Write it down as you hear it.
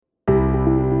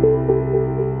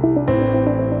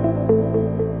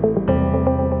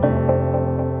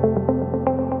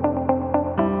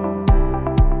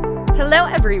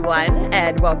everyone,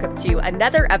 and welcome to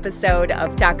another episode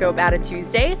of Taco Bata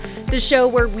Tuesday, the show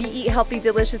where we eat healthy,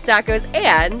 delicious tacos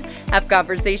and have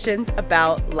conversations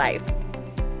about life.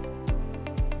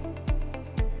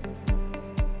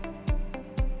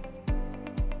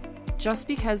 Just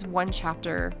because one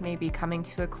chapter may be coming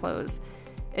to a close,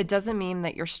 it doesn't mean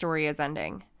that your story is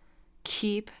ending.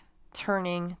 Keep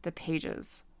turning the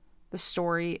pages. The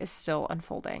story is still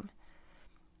unfolding.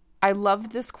 I love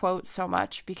this quote so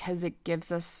much because it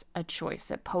gives us a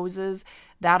choice. It poses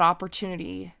that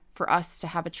opportunity for us to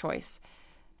have a choice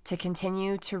to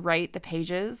continue to write the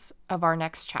pages of our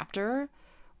next chapter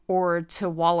or to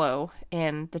wallow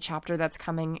in the chapter that's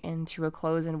coming into a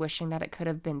close and wishing that it could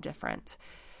have been different.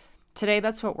 Today,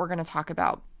 that's what we're going to talk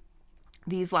about.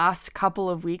 These last couple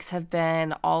of weeks have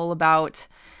been all about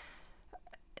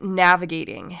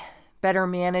navigating, better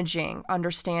managing,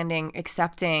 understanding,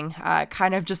 accepting,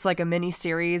 kind of just like a mini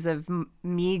series of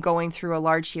me going through a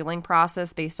large healing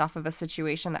process based off of a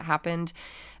situation that happened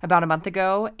about a month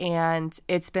ago. And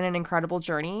it's been an incredible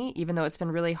journey, even though it's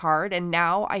been really hard. And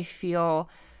now I feel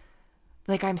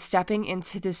like I'm stepping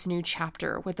into this new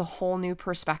chapter with a whole new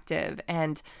perspective.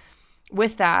 And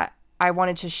with that, I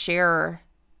wanted to share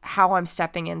how I'm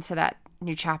stepping into that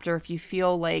new chapter. If you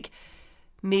feel like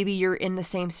maybe you're in the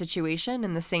same situation,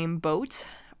 in the same boat,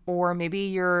 or maybe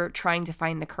you're trying to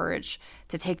find the courage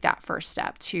to take that first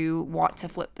step, to want to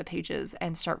flip the pages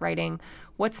and start writing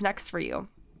what's next for you.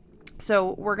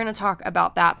 So we're going to talk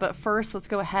about that. But first, let's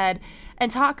go ahead and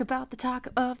talk about the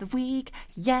taco of the week.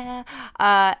 Yeah.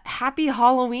 Happy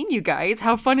Halloween, you guys.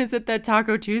 How fun is it that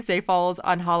Taco Tuesday falls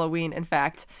on Halloween? In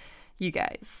fact, you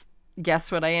guys,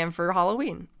 guess what I am for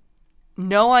Halloween?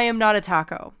 No, I am not a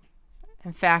taco.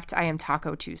 In fact, I am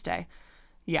Taco Tuesday.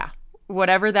 Yeah,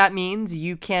 whatever that means,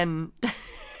 you can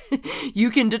you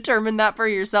can determine that for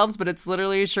yourselves, but it's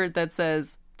literally a shirt that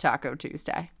says Taco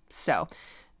Tuesday. So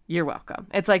you're welcome.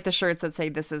 It's like the shirts that say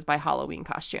this is my Halloween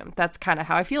costume. That's kind of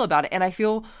how I feel about it. And I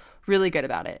feel really good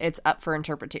about it. It's up for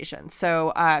interpretation.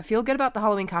 So feel good about the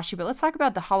Halloween costume, but let's talk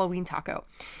about the Halloween taco.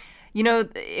 You know,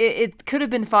 it could have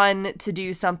been fun to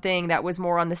do something that was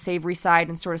more on the savory side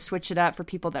and sort of switch it up for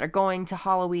people that are going to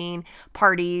Halloween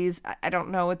parties. I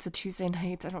don't know. It's a Tuesday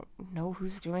night. I don't know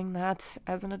who's doing that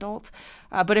as an adult.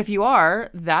 But if you are,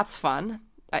 that's fun.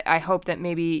 I hope that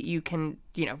maybe you can,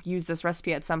 use this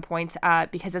recipe at some point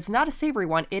because it's not a savory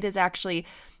one. It is actually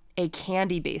a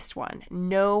candy-based one.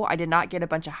 No, I did not get a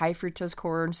bunch of high fructose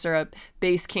corn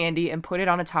syrup-based candy and put it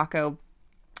on a taco.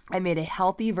 I made a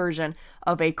healthy version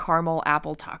of a caramel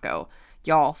apple taco.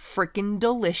 Y'all, freaking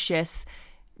delicious.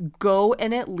 Go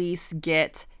and at least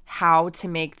get how to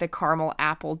make the caramel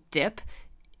apple dip.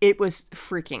 It was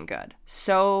freaking good.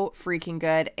 So freaking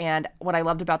good. And what I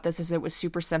loved about this is it was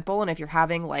super simple. And if you're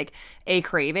having like a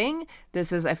craving,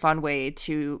 this is a fun way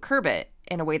to curb it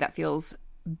in a way that feels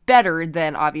better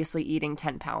than obviously eating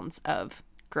 10 pounds of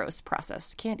gross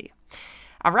processed candy.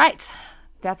 All right.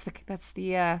 That's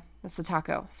the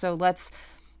taco. So let's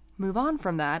move on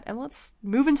from that and let's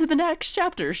move into the next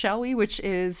chapter, shall we? Which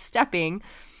is stepping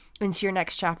into your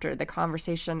next chapter, the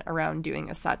conversation around doing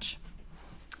as such.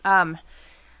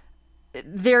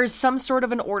 There's some sort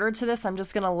of an order to this. I'm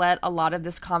just going to let a lot of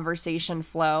this conversation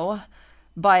flow.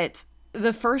 But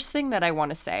the first thing that I want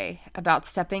to say about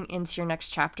stepping into your next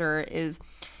chapter is,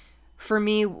 for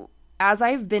me, as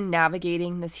I've been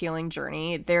navigating this healing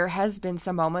journey, there has been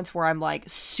some moments where I'm like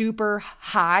super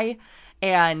high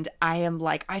and I am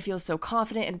like, I feel so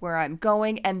confident in where I'm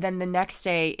going. And then the next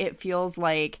day it feels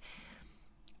like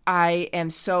I am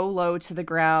so low to the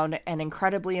ground and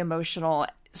incredibly emotional.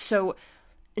 So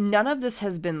none of this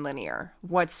has been linear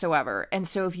whatsoever. And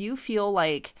so if you feel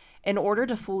like in order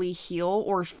to fully heal,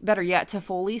 or better yet, to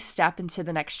fully step into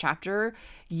the next chapter,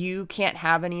 you can't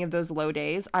have any of those low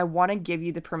days, I want to give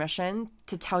you the permission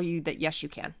to tell you that yes, you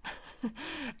can.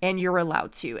 And you're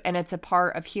allowed to. And it's a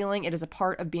part of healing. It is a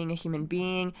part of being a human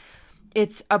being.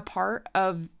 It's a part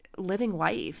of living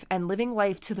life and living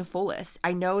life to the fullest.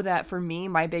 I know that for me,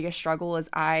 my biggest struggle is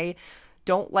I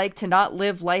don't like to not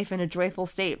live life in a joyful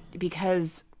state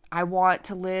because I want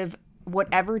to live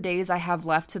whatever days I have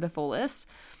left to the fullest.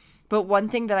 But one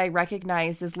thing that I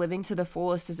recognize is living to the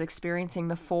fullest is experiencing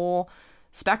the full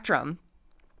spectrum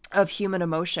of human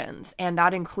emotions. And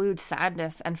that includes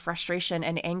sadness and frustration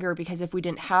and anger, because if we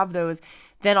didn't have those,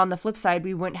 then on the flip side,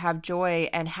 we wouldn't have joy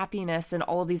and happiness and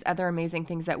all of these other amazing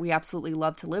things that we absolutely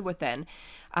love to live within.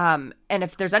 And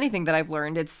if there's anything that I've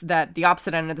learned, it's that the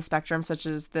opposite end of the spectrum, such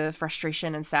as the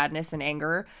frustration and sadness and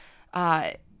anger,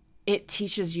 it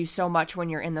teaches you so much when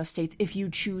you're in those states, if you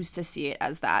choose to see it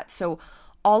as that. So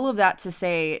all of that to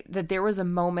say that there was a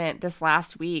moment this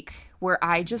last week where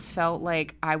I just felt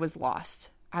like I was lost.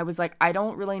 I was like, I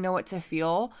don't really know what to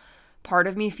feel. Part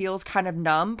of me feels kind of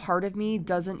numb. Part of me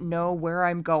doesn't know where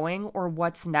I'm going or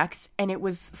what's next. And it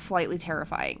was slightly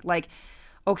terrifying. Like,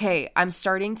 okay, I'm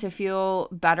starting to feel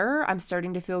better. I'm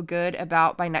starting to feel good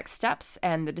about my next steps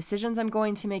and the decisions I'm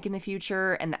going to make in the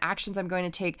future and the actions I'm going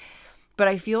to take. But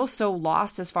I feel so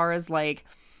lost as far as like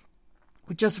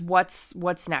just what's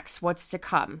next, what's to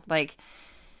come. Like,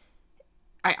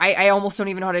 I almost don't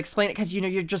even know how to explain it because,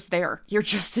 you're just there. You're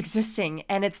just existing.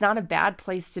 And it's not a bad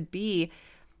place to be.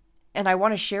 And I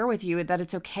want to share with you that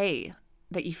it's okay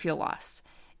that you feel lost.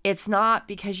 It's not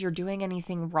because you're doing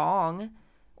anything wrong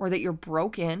or that you're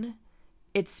broken.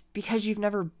 It's because you've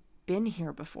never been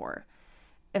here before.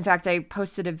 In fact, I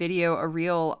posted a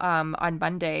reel on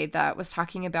Monday that was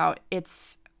talking about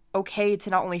it's okay to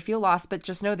not only feel lost, but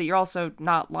just know that you're also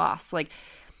not lost. Like,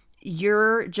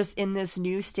 you're just in this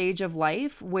new stage of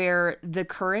life where the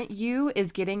current you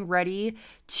is getting ready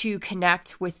to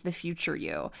connect with the future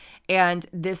you. And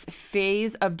this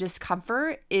phase of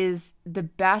discomfort is the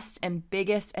best and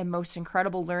biggest and most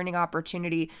incredible learning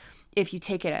opportunity if you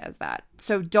take it as that.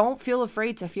 So don't feel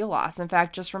afraid to feel lost. In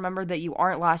fact, just remember that you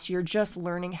aren't lost. You're just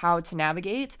learning how to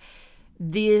navigate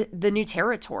the new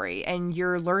territory, and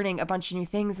you're learning a bunch of new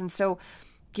things. And so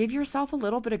give yourself a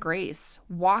little bit of grace.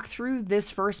 Walk through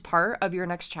this first part of your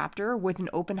next chapter with an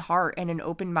open heart and an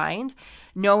open mind,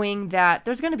 knowing that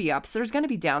there's going to be ups, there's going to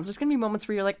be downs, there's going to be moments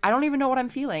where you're like, I don't even know what I'm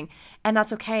feeling. And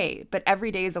that's okay. But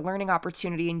every day is a learning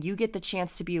opportunity, and you get the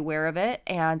chance to be aware of it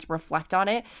and reflect on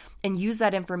it and use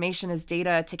that information as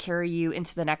data to carry you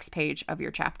into the next page of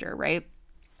your chapter, right?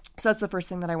 So that's the first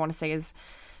thing that I want to say is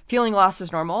feeling lost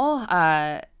is normal.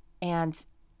 And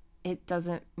it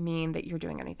doesn't mean that you're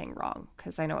doing anything wrong,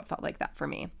 because I know it felt like that for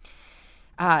me.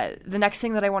 The next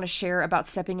thing that I want to share about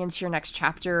stepping into your next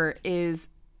chapter is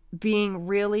being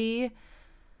really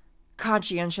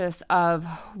conscientious of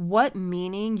what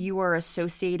meaning you are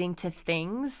associating to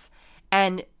things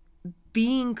and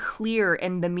being clear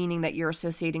in the meaning that you're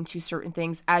associating to certain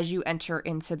things as you enter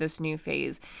into this new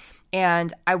phase.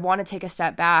 And I want to take a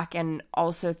step back and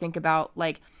also think about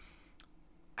like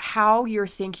how you're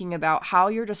thinking about, how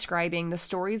you're describing the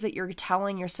stories that you're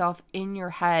telling yourself in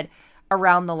your head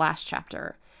around the last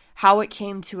chapter, how it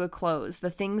came to a close,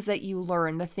 the things that you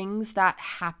learned, the things that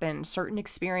happened, certain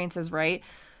experiences, right?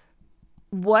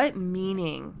 What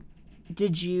meaning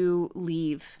did you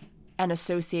leave and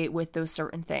associate with those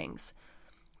certain things?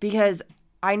 Because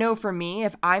I know for me,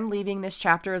 if I'm leaving this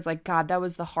chapter as like, God, that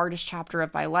was the hardest chapter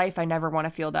of my life, I never want to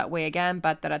feel that way again,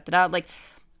 but like,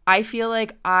 I feel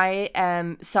like I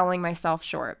am selling myself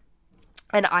short,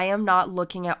 and I am not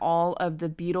looking at all of the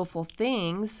beautiful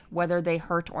things, whether they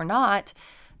hurt or not,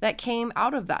 that came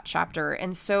out of that chapter.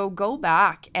 And so go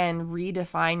back and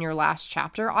redefine your last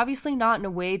chapter, obviously not in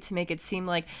a way to make it seem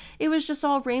like it was just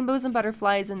all rainbows and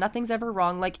butterflies and nothing's ever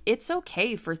wrong. Like, it's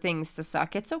okay for things to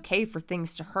suck. It's okay for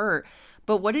things to hurt.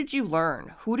 But what did you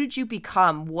learn? Who did you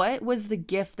become? What was the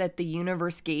gift that the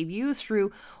universe gave you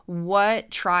through what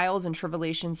trials and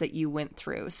tribulations that you went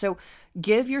through? So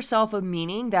give yourself a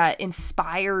meaning that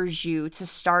inspires you to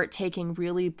start taking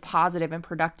really positive and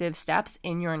productive steps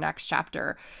in your next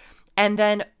chapter. And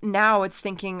then now it's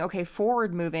thinking, okay,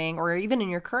 forward moving, or even in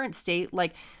your current state,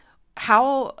 like,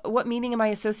 what meaning am I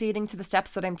associating to the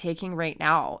steps that I'm taking right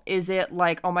now? Is it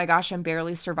like, oh my gosh, I'm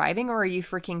barely surviving, or are you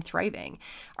freaking thriving?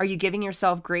 Are you giving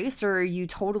yourself grace, or are you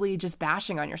totally just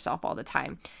bashing on yourself all the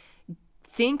time?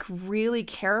 Think really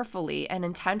carefully and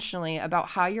intentionally about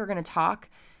how you're going to talk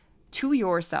to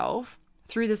yourself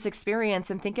through this experience,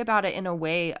 and think about it in a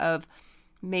way of,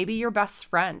 maybe your best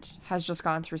friend has just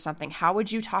gone through something. How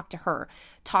would you talk to her?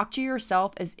 Talk to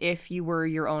yourself as if you were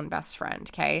your own best friend,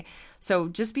 okay? So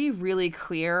just be really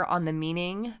clear on the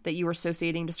meaning that you are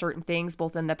associating to certain things,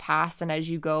 both in the past and as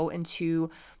you go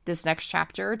into this next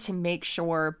chapter, to make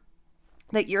sure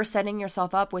that you're setting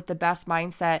yourself up with the best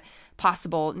mindset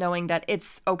possible, knowing that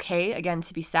it's okay, again,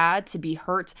 to be sad, to be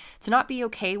hurt, to not be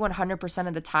okay 100%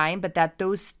 of the time, but that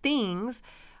those things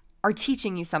are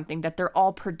teaching you something, that they're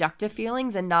all productive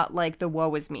feelings and not like the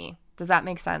woe is me. Does that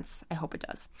make sense? I hope it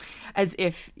does. As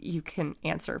if you can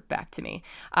answer back to me.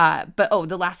 But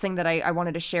the last thing that I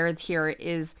wanted to share here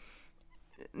is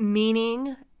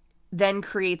meaning then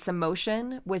creates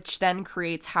emotion, which then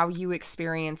creates how you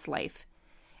experience life.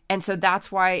 And so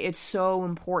that's why it's so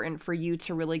important for you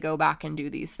to really go back and do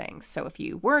these things. So if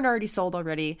you weren't already sold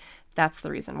already, that's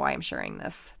the reason why I'm sharing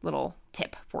this little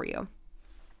tip for you.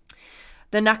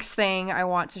 The next thing I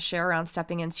want to share around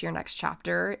stepping into your next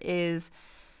chapter is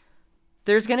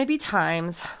There's going to be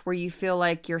times where you feel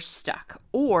like you're stuck,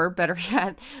 or better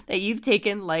yet, that you've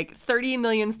taken like 30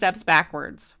 million steps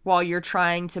backwards while you're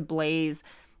trying to blaze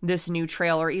this new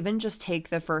trail, or even just take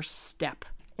the first step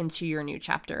into your new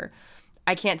chapter.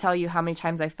 I can't tell you how many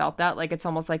times I felt that. Like, it's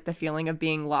almost like the feeling of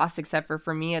being lost, except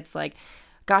for me, it's like,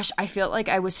 gosh, I feel like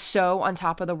I was so on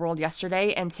top of the world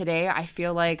yesterday, and today I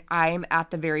feel like I'm at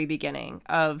the very beginning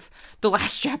of the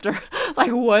last chapter.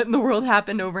 Like, what in the world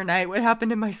happened overnight? What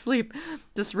happened in my sleep?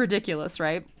 Just ridiculous,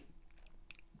 right?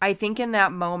 I think in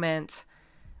that moment,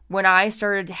 when I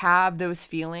started to have those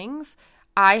feelings,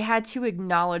 I had to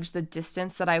acknowledge the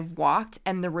distance that I've walked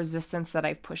and the resistance that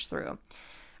I've pushed through.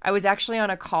 I was actually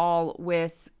on a call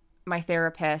with my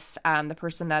therapist, the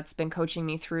person that's been coaching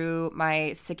me through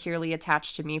my Securely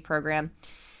Attached to Me program.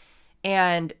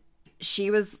 And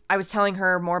I was telling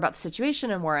her more about the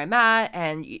situation and where I'm at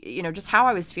and, just how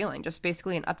I was feeling, just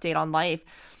basically an update on life.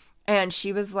 And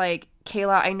she was like,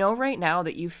 Kayla, I know right now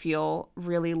that you feel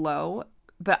really low,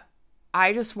 but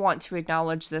I just want to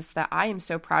acknowledge this, that I am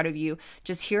so proud of you.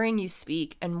 Just hearing you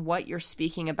speak and what you're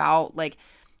speaking about, like,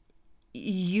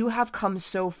 you have come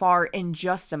so far in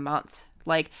just a month.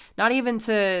 Like, not even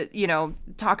to,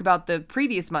 talk about the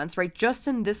previous months, right? Just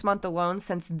in this month alone,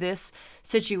 since this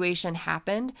situation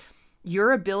happened,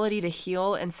 your ability to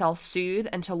heal and self-soothe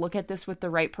and to look at this with the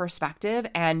right perspective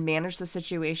and manage the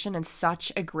situation in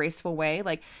such a graceful way.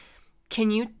 Like, can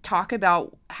you talk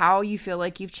about how you feel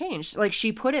like you've changed? Like,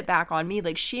 she put it back on me.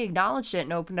 Like, she acknowledged it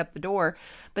and opened up the door.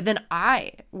 But then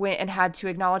I went and had to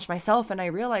acknowledge myself. And I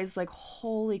realized, like,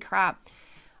 holy crap.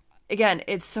 Again,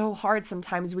 it's so hard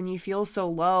sometimes when you feel so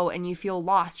low and you feel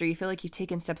lost, or you feel like you've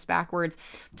taken steps backwards,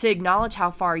 to acknowledge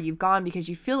how far you've gone, because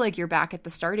you feel like you're back at the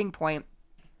starting point,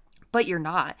 but you're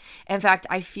not. In fact,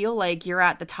 I feel like you're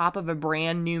at the top of a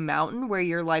brand new mountain where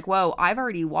you're like, whoa, I've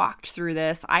already walked through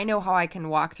this. I know how I can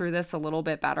walk through this a little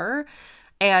bit better.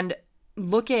 And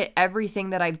look at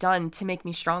everything that I've done to make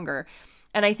me stronger.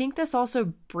 And I think this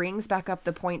also brings back up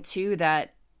the point too,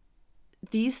 that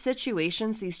these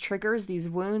situations, these triggers, these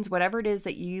wounds, whatever it is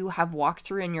that you have walked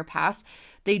through in your past,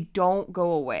 they don't go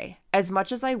away. As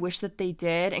much as I wish that they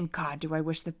did, and God, do I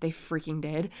wish that they freaking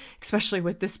did, especially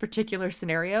with this particular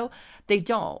scenario, they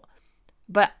don't.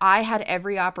 But I had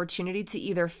every opportunity to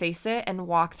either face it and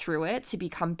walk through it to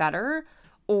become better,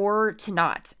 or to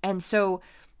not. And so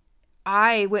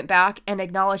I went back and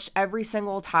acknowledged every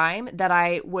single time that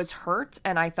I was hurt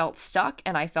and I felt stuck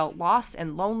and I felt lost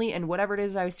and lonely and whatever it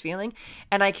is I was feeling.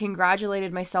 And I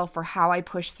congratulated myself for how I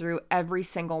pushed through every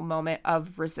single moment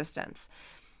of resistance.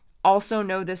 Also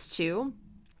know this too.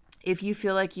 If you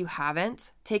feel like you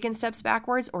haven't taken steps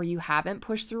backwards or you haven't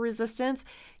pushed through resistance,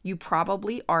 you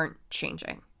probably aren't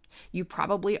changing. You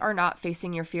probably are not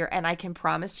facing your fear. And I can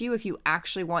promise you, if you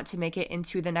actually want to make it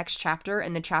into the next chapter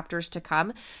and the chapters to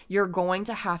come, you're going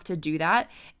to have to do that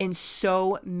in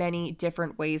so many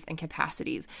different ways and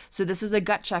capacities. So this is a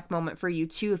gut check moment for you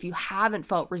too. If you haven't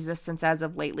felt resistance as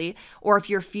of lately, or if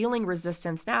you're feeling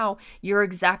resistance now, you're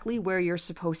exactly where you're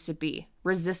supposed to be.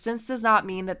 Resistance does not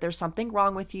mean that there's something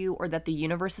wrong with you or that the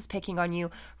universe is picking on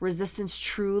you. Resistance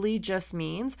truly just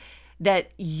means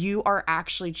that you are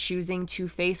actually choosing to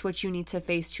face what you need to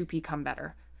face to become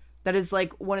better. That is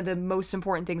like one of the most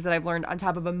important things that I've learned, on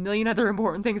top of a million other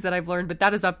important things that I've learned, but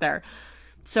that is up there.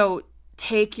 So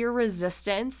take your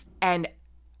resistance and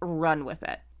run with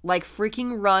it. Like,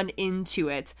 freaking run into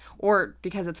it, or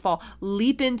because it's fall,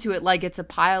 leap into it like it's a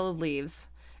pile of leaves.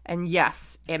 And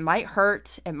yes, it might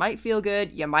hurt, it might feel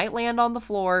good, you might land on the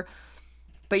floor,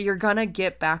 but you're gonna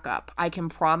get back up. I can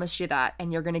promise you that.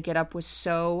 And you're gonna get up with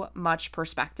so much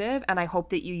perspective. And I hope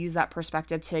that you use that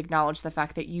perspective to acknowledge the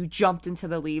fact that you jumped into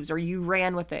the leaves or you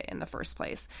ran with it in the first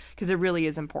place, because it really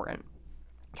is important.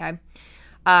 Okay.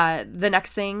 The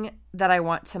next thing that I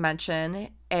want to mention,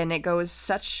 and it goes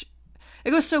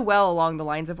so well along the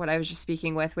lines of what I was just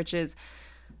speaking with, which is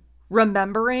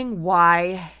remembering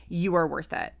why you are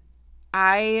worth it.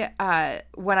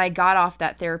 When I got off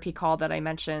that therapy call that I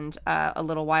mentioned a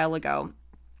little while ago,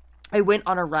 I went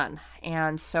on a run.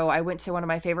 And so I went to one of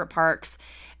my favorite parks,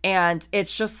 and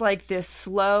it's just like this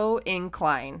slow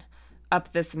incline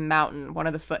up this mountain, one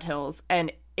of the foothills.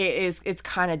 And it's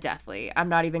kind of deathly. I'm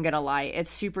not even going to lie. It's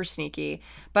super sneaky,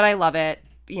 but I love it,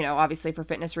 obviously for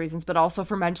fitness reasons, but also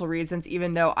for mental reasons,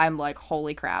 even though I'm like,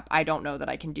 holy crap, I don't know that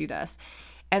I can do this.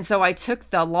 And so I took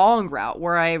the long route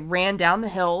where I ran down the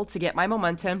hill to get my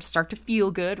momentum, to start to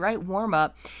feel good, right? Warm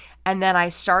up. And then I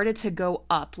started to go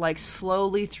up, like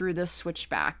slowly through this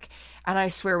switchback. And I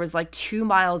swear it was like 2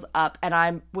 miles up. And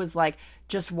I was like,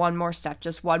 just one more step,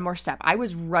 just one more step. I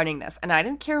was running this. And I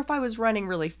didn't care if I was running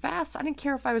really fast. I didn't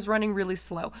care if I was running really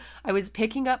slow. I was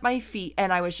picking up my feet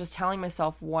and I was just telling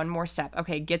myself one more step.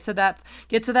 Okay, get to that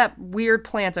weird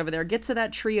plant over there. Get to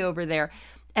that tree over there.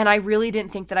 And I really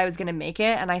didn't think that I was going to make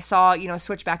it. And I saw, a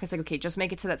switchback. I was like, okay, just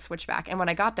make it to that switchback. And when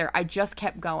I got there, I just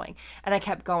kept going and I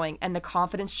kept going and the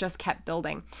confidence just kept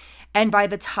building. And by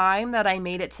the time that I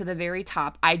made it to the very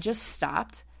top, I just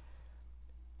stopped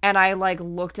and I like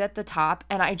looked at the top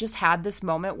and I just had this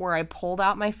moment where I pulled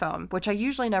out my phone, which I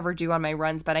usually never do on my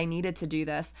runs, but I needed to do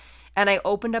this. And I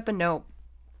opened up a note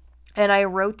and I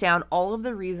wrote down all of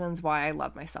the reasons why I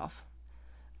love myself.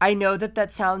 I know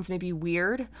that sounds maybe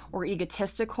weird or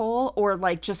egotistical or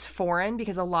like just foreign,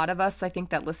 because a lot of us, I think,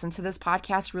 that listen to this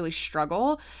podcast really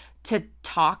struggle to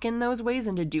talk in those ways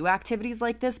and to do activities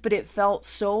like this. But it felt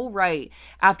so right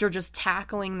after just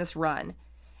tackling this run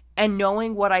and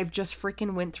knowing what I've just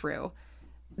freaking went through,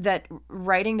 that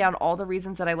writing down all the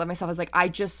reasons that I love myself, I was like,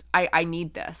 I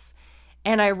need this.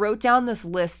 And I wrote down this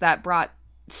list that brought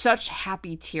such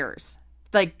happy tears,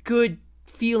 like good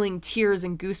feeling tears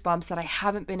and goosebumps that I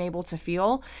haven't been able to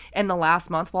feel in the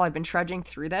last month while I've been trudging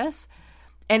through this.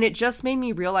 And it just made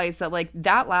me realize that like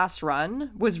that last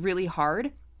run was really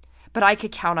hard, but I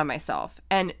could count on myself.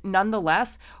 And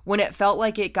nonetheless, when it felt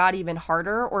like it got even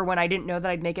harder, or when I didn't know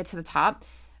that I'd make it to the top,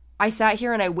 I sat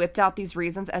here and I whipped out these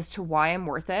reasons as to why I'm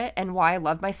worth it and why I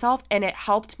love myself. And it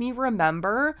helped me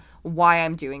remember why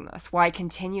I'm doing this, why I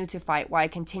continue to fight, why I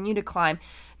continue to climb,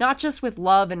 not just with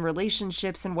love and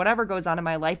relationships and whatever goes on in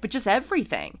my life, but just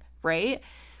everything, right?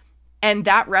 And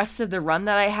that rest of the run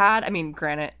that I had, I mean,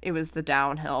 granted, it was the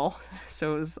downhill,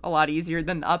 so it was a lot easier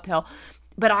than the uphill,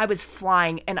 but I was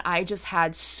flying and I just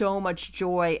had so much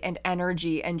joy and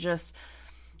energy and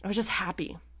I was just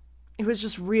happy. It was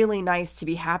just really nice to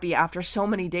be happy after so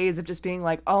many days of just being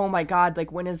like, oh my God,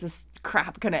 like when is this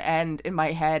crap going to end in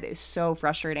my head? Is so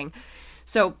frustrating.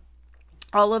 So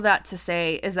all of that to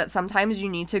say is that sometimes you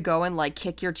need to go and like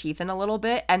kick your teeth in a little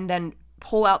bit and then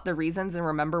pull out the reasons and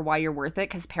remember why you're worth it.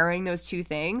 Because pairing those two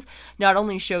things not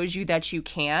only shows you that you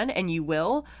can and you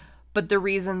will, but the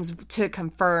reasons to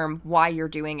confirm why you're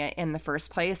doing it in the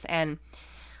first place. And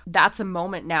that's a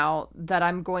moment now that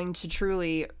I'm going to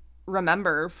truly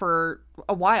remember for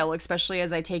a while, especially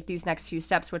as I take these next few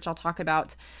steps, which I'll talk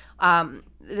about.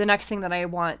 The next thing that I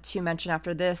want to mention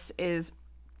after this is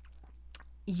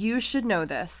you should know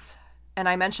this. And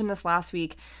I mentioned this last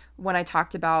week when I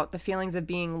talked about the feelings of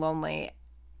being lonely.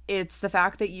 It's the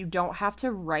fact that you don't have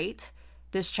to write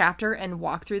this chapter and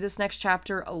walk through this next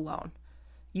chapter alone.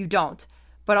 You don't.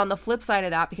 But on the flip side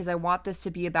of that, because I want this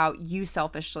to be about you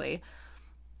selfishly,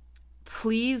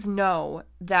 please know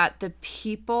that the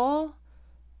people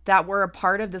that were a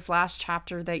part of this last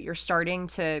chapter that you're starting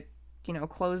to,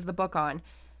 close the book on,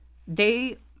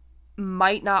 they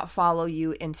might not follow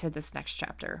you into this next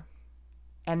chapter.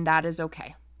 And that is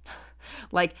okay.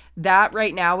 Like that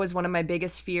right now is one of my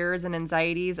biggest fears and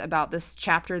anxieties about this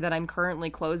chapter that I'm currently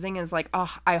closing is like,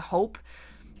 oh, I hope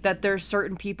that there's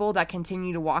certain people that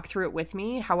continue to walk through it with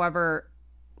me. However,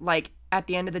 like at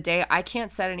the end of the day, I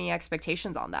can't set any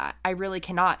expectations on that. I really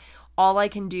cannot. All I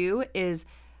can do is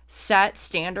set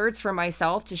standards for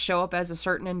myself to show up as a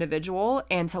certain individual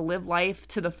and to live life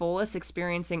to the fullest,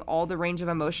 experiencing all the range of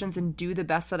emotions and do the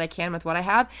best that I can with what I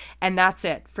have. And that's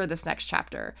it for this next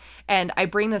chapter. And I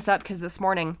bring this up because this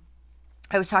morning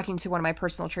I was talking to one of my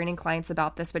personal training clients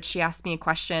about this, but she asked me a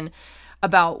question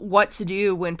about what to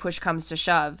do when push comes to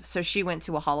shove. So she went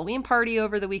to a Halloween party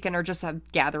over the weekend, or just a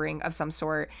gathering of some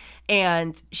sort.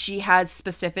 And she has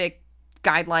specific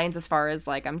guidelines as far as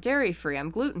like, I'm dairy free, I'm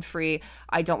gluten free,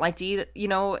 I don't like to eat,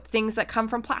 things that come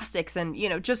from plastics and,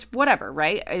 just whatever,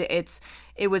 right?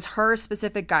 It was her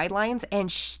specific guidelines.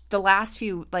 And the last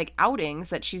few like outings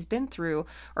that she's been through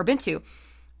or been to,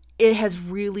 it has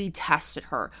really tested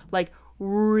her, like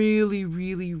really,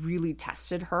 really, really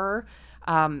tested her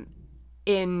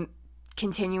in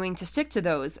continuing to stick to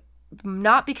those.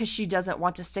 Not because she doesn't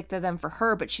want to stick to them for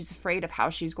her, but she's afraid of how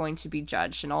she's going to be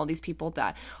judged and all these people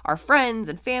that are friends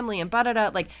and family and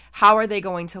like, how are they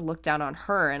going to look down on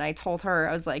her? And I told her,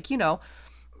 I was like,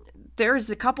 there's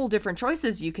a couple different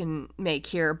choices you can make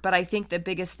here, but I think the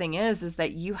biggest thing is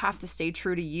that you have to stay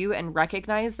true to you and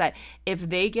recognize that if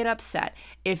they get upset,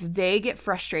 if they get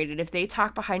frustrated, if they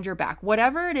talk behind your back,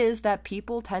 whatever it is that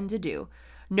people tend to do,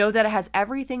 know that it has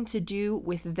everything to do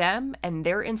with them and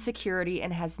their insecurity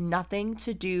and has nothing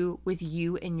to do with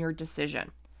you and your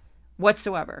decision.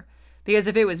 whatsoever. Because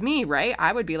if it was me, right,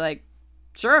 I would be like,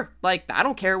 sure, like, I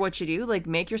don't care what you do. Like,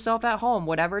 make yourself at home,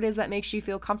 whatever it is that makes you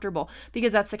feel comfortable,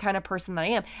 because that's the kind of person that I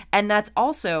am. And that's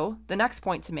also the next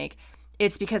point to make.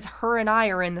 It's because her and I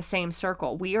are in the same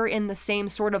circle. We are in the same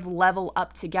sort of level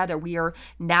up together. We are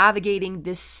navigating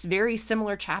this very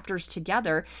similar chapters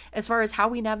together as far as how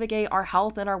we navigate our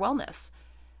health and our wellness.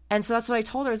 And so that's what I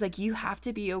told her, is like, you have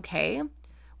to be okay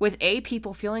with A,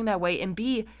 people feeling that way, and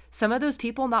B, some of those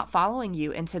people not following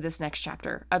you into this next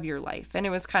chapter of your life. And it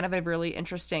was kind of a really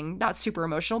interesting, not super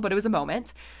emotional, but it was a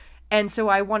moment. And so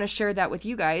I want to share that with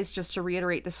you guys, just to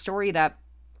reiterate the story that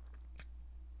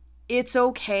it's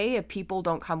okay if people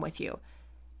don't come with you.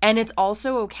 And it's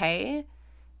also okay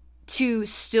to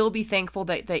still be thankful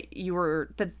that they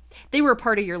were a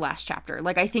part of your last chapter.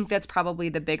 Like, I think that's probably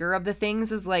the bigger of the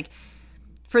things, is like,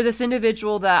 for this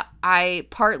individual that I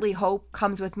partly hope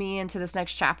comes with me into this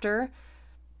next chapter,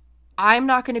 I'm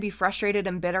not going to be frustrated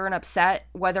and bitter and upset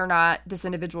whether or not this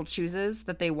individual chooses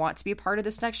that they want to be a part of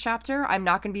this next chapter. I'm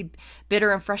not going to be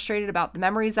bitter and frustrated about the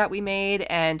memories that we made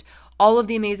and all of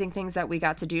the amazing things that we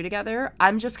got to do together.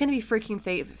 I'm just going to be freaking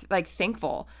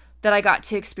thankful that I got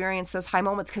to experience those high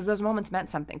moments, because those moments meant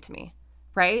something to me,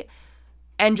 right?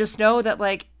 And just know that,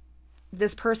 like,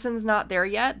 this person's not there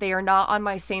yet. They are not on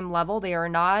my same level. They are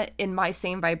not in my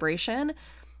same vibration.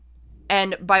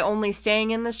 And by only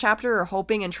staying in this chapter or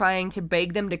hoping and trying to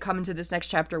beg them to come into this next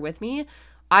chapter with me,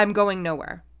 I'm going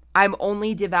nowhere. I'm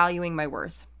only devaluing my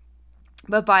worth.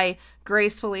 But by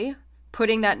gracefully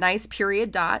putting that nice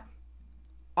period dot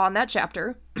on that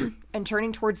chapter and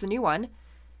turning towards the new one,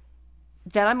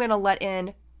 then I'm going to let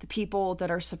in the people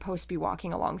that are supposed to be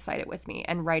walking alongside it with me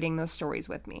and writing those stories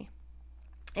with me.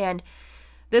 And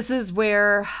this is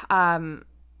where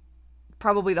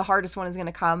probably the hardest one is going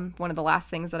to come. One of the last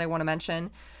things that I want to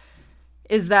mention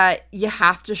is that you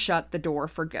have to shut the door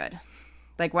for good.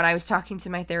 Like, when I was talking to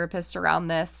my therapist around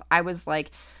this, I was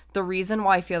like, the reason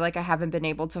why I feel like I haven't been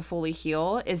able to fully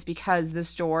heal is because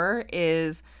this door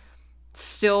is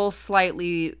still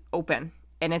slightly open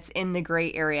and it's in the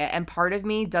gray area. And part of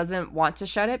me doesn't want to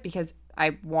shut it because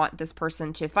I want this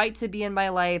person to fight to be in my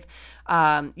life.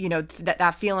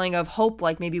 That feeling of hope,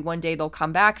 like maybe one day they'll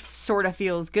come back, sort of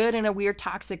feels good in a weird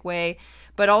toxic way.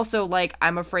 But also, like,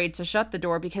 I'm afraid to shut the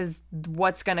door because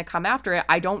what's going to come after it,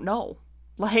 I don't know.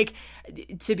 Like,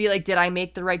 to be like, did I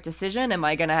make the right decision? Am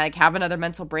I going to like have another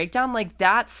mental breakdown? Like,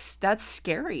 that's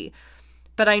scary.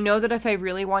 But I know that if I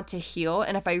really want to heal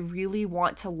and if I really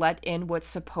want to let in what's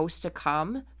supposed to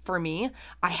come for me,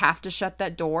 I have to shut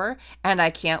that door and I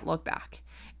can't look back.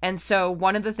 And so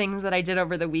one of the things that I did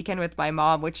over the weekend with my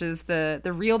mom, which is the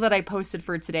reel that I posted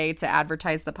for today to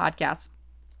advertise the podcast,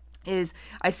 is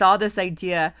I saw this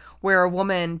idea where a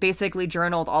woman basically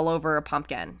journaled all over a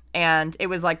pumpkin, and it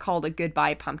was like called a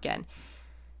goodbye pumpkin.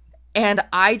 And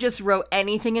I just wrote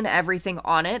anything and everything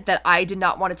on it that I did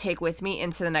not want to take with me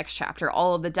into the next chapter.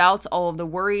 All of the doubts, all of the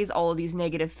worries, all of these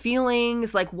negative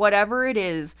feelings, like whatever it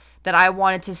is that I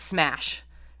wanted to smash,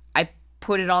 I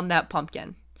put it on that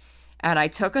pumpkin. And I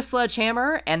took a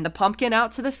sledgehammer and the pumpkin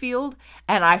out to the field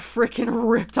and I freaking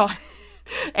ripped on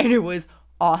it. And it was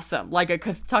awesome. Like,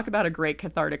 talk about a great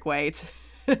cathartic way to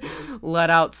let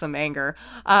out some anger,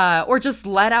 or just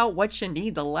let out what you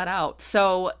need to let out.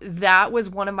 So that was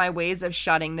one of my ways of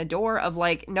shutting the door of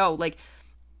like, no, like,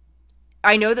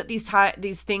 I know that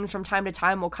these things from time to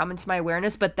time will come into my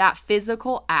awareness, but that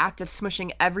physical act of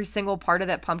smushing every single part of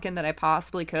that pumpkin that I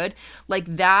possibly could, like,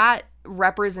 that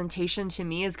representation to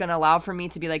me is going to allow for me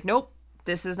to be like, nope,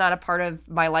 this is not a part of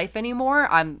my life anymore.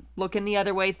 I'm looking the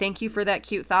other way. Thank you for that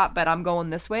cute thought, but I'm going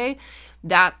this way.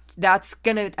 That's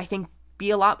going to, I think, be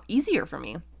a lot easier for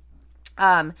me.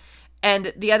 And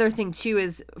the other thing too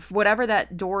is whatever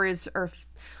that door is, or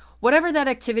whatever that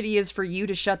activity is for you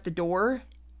to shut the door,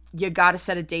 you got to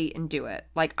set a date and do it.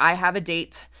 Like, I have a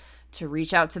date to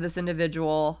reach out to this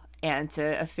individual and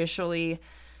to officially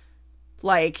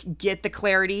like get the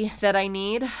clarity that I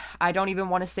need. I don't even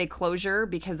want to say closure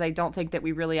because I don't think that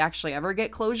we really actually ever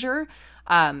get closure.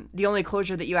 The only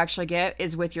closure that you actually get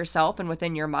is with yourself and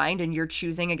within your mind, and you're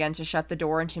choosing again to shut the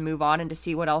door and to move on and to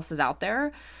see what else is out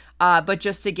there. But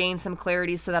just to gain some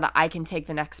clarity so that I can take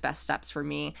the next best steps for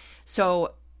me.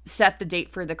 So set the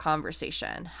date for the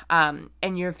conversation. And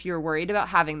if you're worried about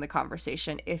having the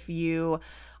conversation, if you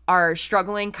are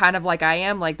struggling kind of like I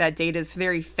am, like that date is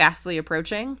very fastly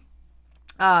approaching,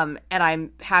 and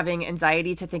I'm having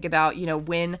anxiety to think about,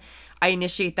 when I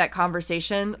initiate that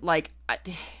conversation, like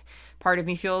part of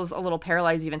me feels a little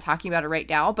paralyzed even talking about it right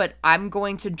now, but I'm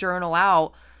going to journal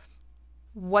out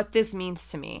what this means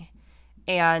to me.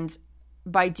 And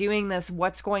by doing this,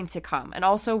 what's going to come? And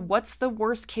also, what's the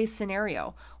worst case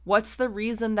scenario? What's the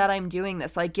reason that I'm doing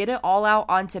this? Like, get it all out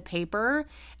onto paper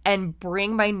and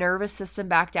bring my nervous system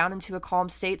back down into a calm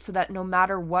state so that no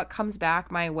matter what comes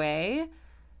back my way,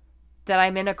 that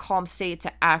I'm in a calm state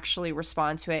to actually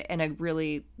respond to it in a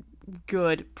really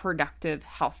good, productive,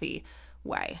 healthy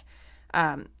way.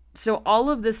 So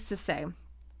all of this to say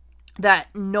that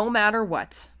no matter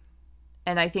what,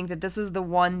 and I think that this is the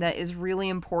one that is really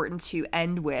important to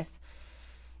end with,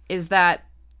 is that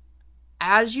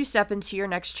as you step into your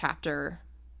next chapter,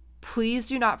 please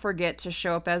do not forget to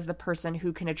show up as the person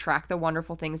who can attract the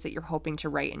wonderful things that you're hoping to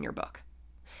write in your book.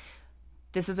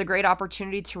 This is a great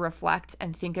opportunity to reflect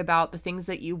and think about the things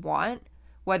that you want,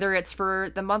 whether it's for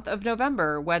the month of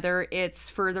November, whether it's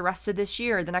for the rest of this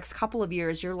year, the next couple of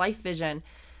years, your life vision,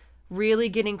 really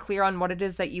getting clear on what it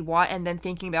is that you want, and then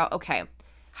thinking about, okay,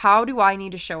 how do I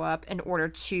need to show up in order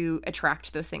to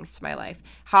attract those things to my life?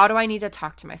 How do I need to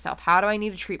talk to myself? How do I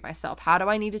need to treat myself? How do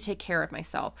I need to take care of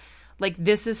myself? Like,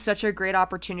 this is such a great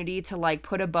opportunity to like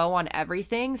put a bow on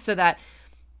everything so that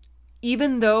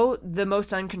even though the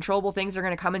most uncontrollable things are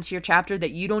going to come into your chapter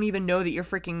that you don't even know that you're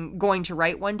freaking going to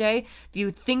write one day,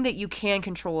 the thing that you can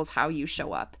control is how you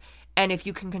show up. And if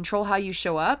you can control how you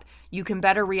show up, you can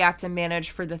better react and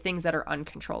manage for the things that are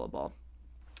uncontrollable.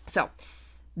 So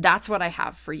that's what I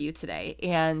have for you today.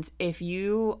 And if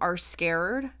you are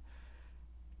scared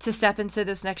to step into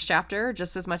this next chapter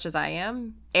just as much as I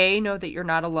am, A, know that you're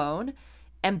not alone,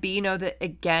 and B, know that,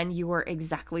 again, you are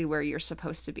exactly where you're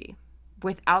supposed to be.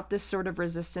 Without this sort of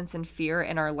resistance and fear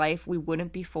in our life, we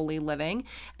wouldn't be fully living,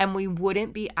 and we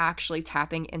wouldn't be actually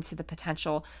tapping into the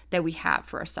potential that we have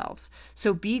for ourselves.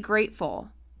 So be grateful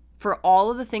for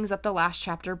all of the things that the last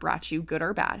chapter brought you, good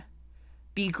or bad.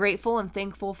 Be grateful and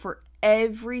thankful for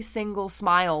every single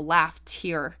smile, laugh,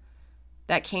 tear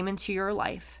that came into your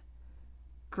life.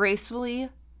 Gracefully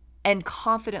and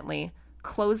confidently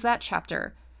close that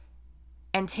chapter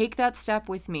and take that step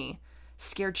with me,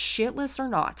 scared shitless or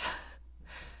not.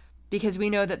 Because we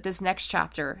know that this next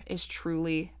chapter is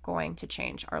truly going to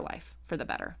change our life for the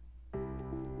better.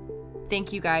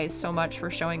 Thank you guys so much for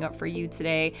showing up for you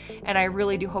today. And I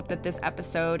really do hope that this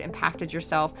episode impacted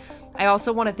yourself. I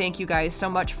also want to thank you guys so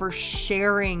much for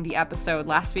sharing the episode.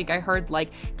 Last week, I heard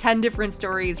like 10 different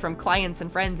stories from clients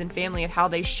and friends and family of how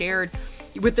they shared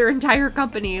with their entire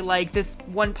company, like this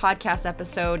one podcast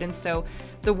episode. And so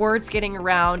the word's getting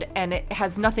around, and it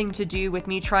has nothing to do with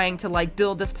me trying to like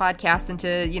build this podcast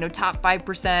into, top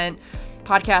 5%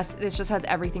 podcast. This just has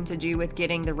everything to do with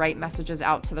getting the right messages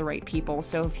out to the right people.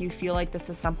 So if you feel like this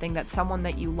is something that someone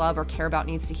that you love or care about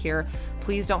needs to hear,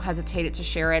 please don't hesitate to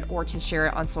share it or to share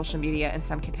it on social media in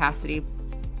some capacity.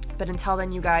 But until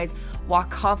then, you guys, walk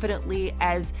confidently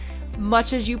as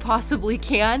much as you possibly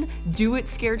can. Do it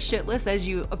scared shitless as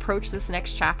you approach this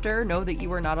next chapter. Know that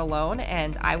you are not alone,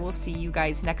 and I will see you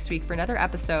guys next week for another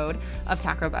episode of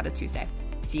Taco About It Tuesday.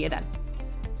 See you then.